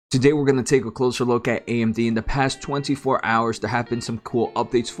Today we're going to take a closer look at AMD. In the past 24 hours, there have been some cool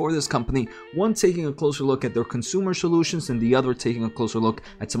updates for this company. One taking a closer look at their consumer solutions and the other taking a closer look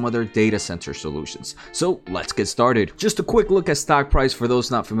at some other data center solutions. So let's get started. Just a quick look at stock price for those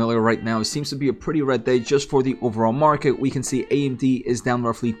not familiar right now. It seems to be a pretty red day just for the overall market. We can see AMD is down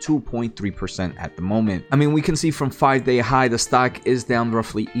roughly 2.3% at the moment. I mean, we can see from 5-day high, the stock is down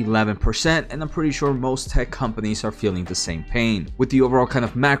roughly 11%, and I'm pretty sure most tech companies are feeling the same pain. With the overall kind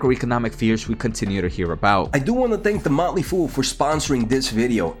of macroeconomic fears we continue to hear about. I do want to thank The Motley Fool for sponsoring this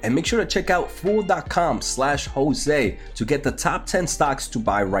video, and make sure to check out fool.com/Jose to get the top 10 stocks to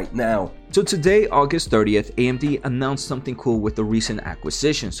buy right now. So today, August 30th, AMD announced something cool with the recent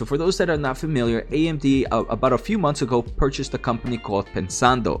acquisition. So for those that are not familiar, AMD about a few months ago purchased a company called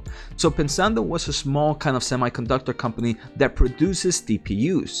Pensando. So Pensando was a small kind of semiconductor company that produces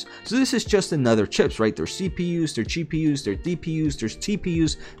DPUs. So this is just another chips, right? There's CPUs, there's GPUs, there's DPUs, there's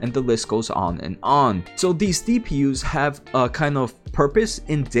TPUs, and the list goes on and on. So these DPUs have a kind of purpose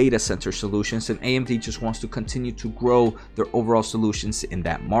in data center solutions, and AMD just wants to continue to grow their overall solutions in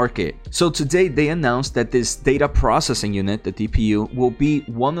that market. So today they announced that this data processing unit, the DPU, will be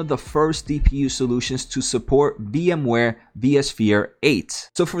one of the first DPU solutions to support VMware vSphere 8.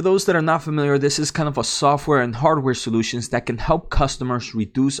 So for those that are not familiar, this is kind of a software and hardware solutions that can help customers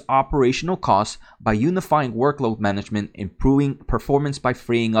reduce operational costs by unifying workload management, improving performance by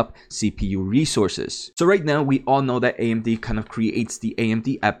freeing up CPU resources. So right now we all know that AMD kind of creates the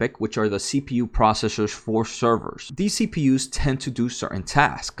AMD EPYC, which are the CPU processors for servers. These CPUs tend to do certain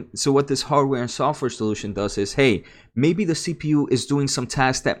tasks. So what this hardware and software solution does is, hey, maybe the CPU is doing some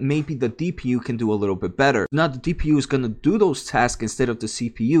tasks that maybe the DPU can do a little bit better. Now the DPU is going to do those tasks instead of the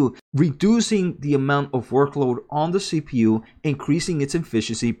CPU, reducing the amount of workload on the CPU, increasing its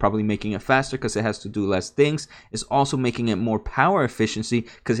efficiency, probably making it faster because it has to do less things. It's also making it more power efficiency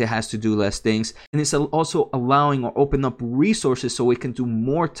because it has to do less things. And it's also allowing or open up resources so it can do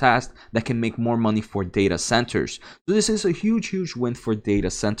more tasks that can make more money for data centers. So this is a huge win for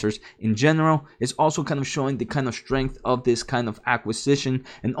data centers in general. It's also kind of showing the kind of strength of this kind of acquisition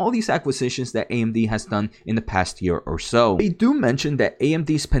and all these acquisitions that AMD has done in the past year or so. They do mention that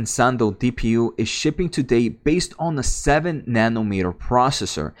AMD's Pensando DPU is shipping today based on a 7nm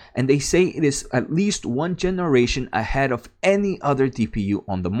processor, and they say it is at least one generation ahead of any other DPU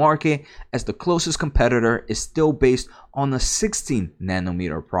on the market, as the closest competitor is still based on a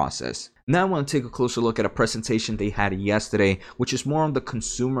 16nm process. Now I want to take a closer look at a presentation they had yesterday, which is more on the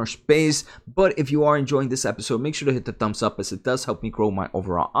consumer space. But if you are enjoying this episode, make sure to hit the thumbs up, as it does help me grow my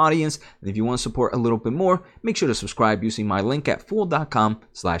overall audience. And if you want to support a little bit more, make sure to subscribe using my link at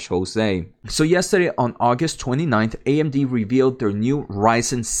fool.com/Jose. So yesterday on August 29th, AMD revealed their new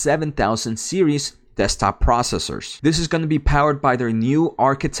Ryzen 7000 series desktop processors. This is going to be powered by their new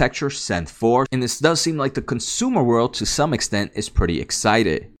architecture Zen 4, and this does seem like the consumer world to some extent is pretty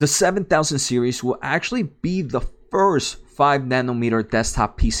excited. The 7000 series will actually be the first 5nm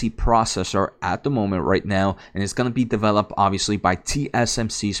desktop PC processor at the moment right now, and it's going to be developed obviously by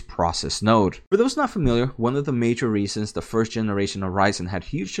TSMC's process node. For those not familiar, one of the major reasons the first generation of Ryzen had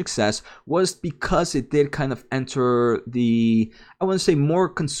huge success was because it did kind of enter the, I want to say, more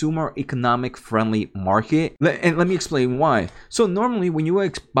consumer economic friendly market. And let me explain why. So normally when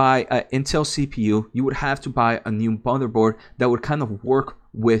you buy an Intel CPU, you would have to buy a new motherboard that would kind of work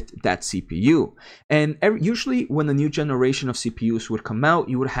with that CPU. And usually when a new generation of CPUs would come out,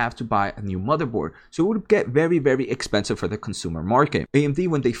 you would have to buy a new motherboard. So it would get very expensive for the consumer market. AMD,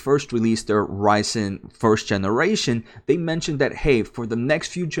 when they first released their Ryzen first generation, they mentioned that, hey, for the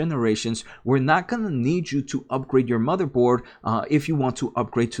next few generations, we're not going to need you to upgrade your motherboard if you want to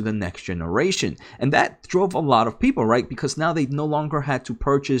upgrade to the next generation. And that drove a lot of people, right? Because now they no longer had to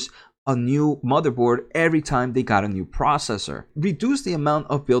purchase a new motherboard every time they got a new processor. Reduce the amount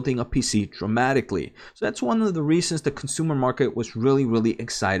of building a PC dramatically. So that's one of the reasons the consumer market was really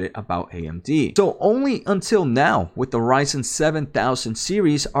excited about AMD. So only until now with the Ryzen 7000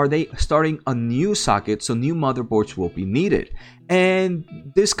 series are they starting a new socket, so new motherboards will be needed. And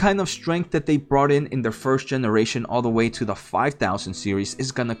this kind of strength that they brought in their first generation all the way to the 5000 series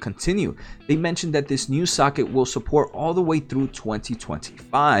is going to continue. They mentioned that this new socket will support all the way through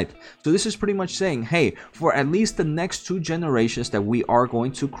 2025. So this is pretty much saying, hey, for at least the next 2 generations that we are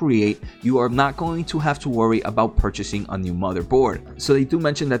going to create, you are not going to have to worry about purchasing a new motherboard. So they do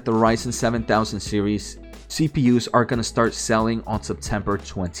mention that the Ryzen 7000 series CPUs are going to start selling on September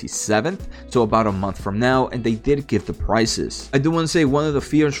 27th, so about a month from now, and they did give the prices. I do want to say one of the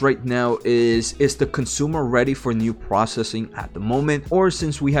fears right now is the consumer ready for new processing at the moment? Or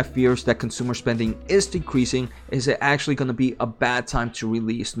since we have fears that consumer spending is decreasing, is it actually going to be a bad time to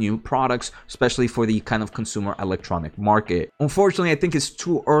release new products, especially for the kind of consumer electronic market? Unfortunately, I think it's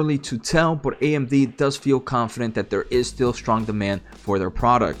too early to tell, but AMD does feel confident that there is still strong demand for their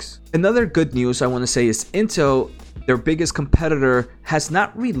products. Another good news I want to say is Intel, their biggest competitor, has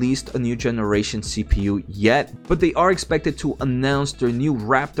not released a new generation CPU yet, but they are expected to announce their new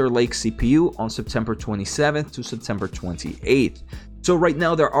Raptor Lake CPU on September 27th to September 28th. So right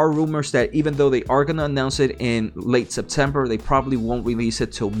now there are rumors that even though they are going to announce it in late September, they probably won't release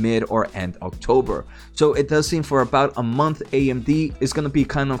it till mid or end October. So it does seem for about a month AMD is going to be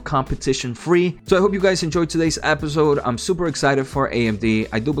kind of competition free. So I hope you guys enjoyed today's episode. I'm super excited for AMD.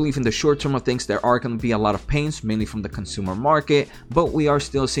 I do believe in the short term of things there are going to be a lot of pains, mainly from the consumer market, but we are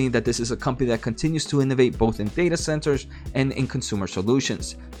still seeing that this is a company that continues to innovate both in data centers and in consumer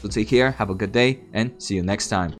solutions. So take care, have a good day, and see you next time.